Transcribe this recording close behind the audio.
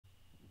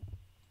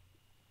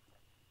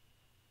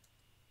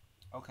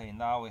Okay,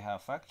 now we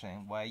have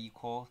function y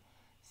equals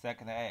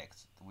secant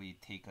x. We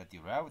take a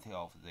derivative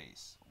of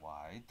this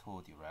y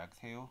to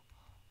derivative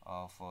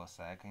of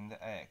secant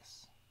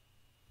x.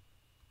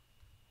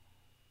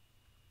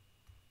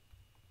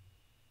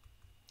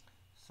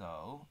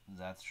 So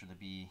that should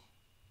be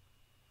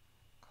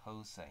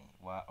cosine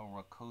y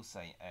over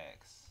cosine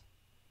x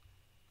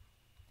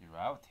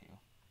derivative.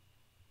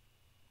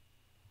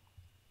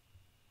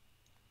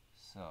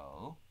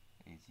 So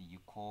it's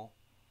equal.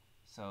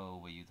 So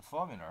we use the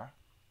formula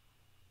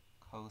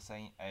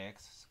cosine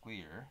x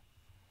squared.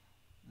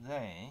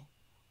 Then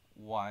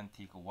 1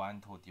 take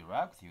 1 to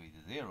derivative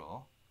is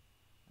 0.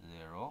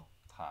 0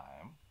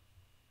 times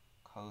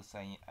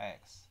cosine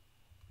x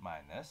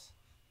minus.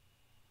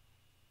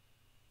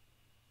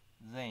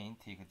 Then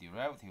take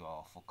derivative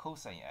of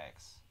cosine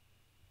x.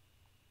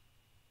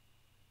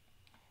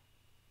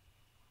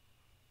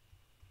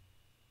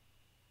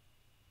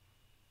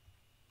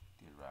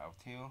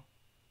 Derivative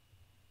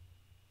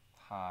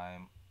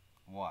times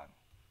 1.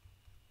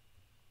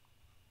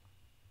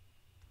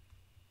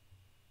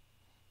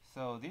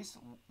 So this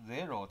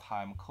 0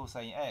 times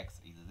cosine x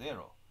is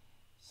 0.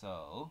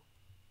 So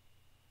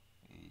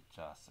we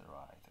just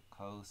write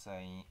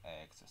cosine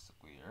x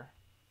squared.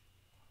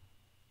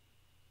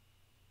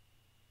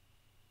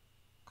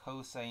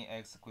 Cosine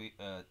x squared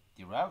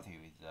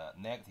derivative is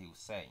negative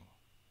sine.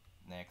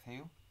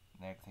 Negative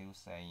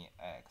sine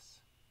x.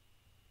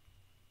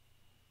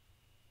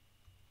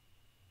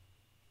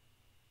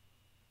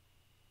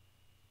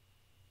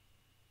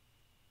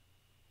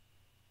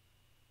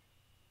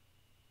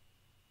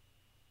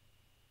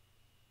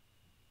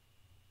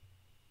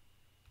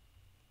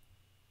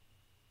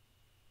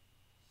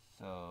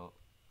 So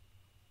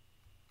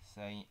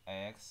sine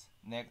x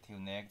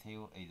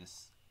negative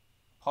is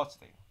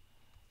positive.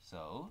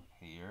 So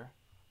here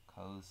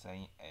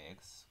cosine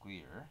x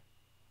squared.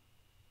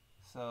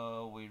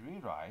 So we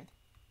rewrite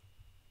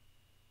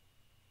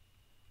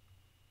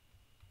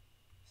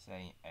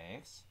sine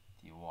x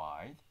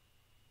divide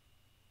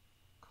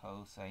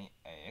cosine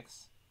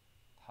x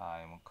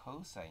times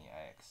cosine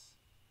x.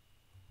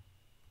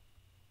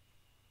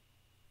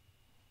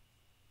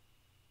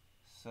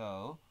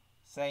 So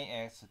sine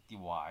x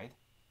divide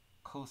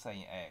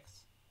cosine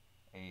x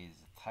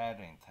is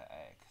tangent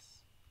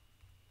x.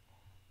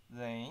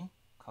 Then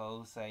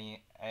cosine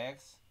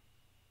x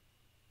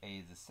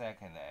is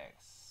secant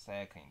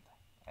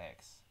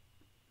x.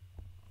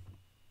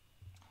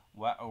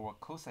 1 over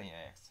cosine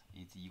x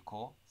is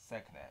equal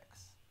secant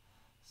x.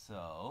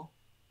 So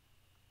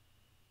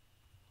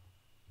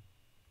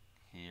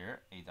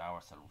here is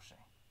our solution.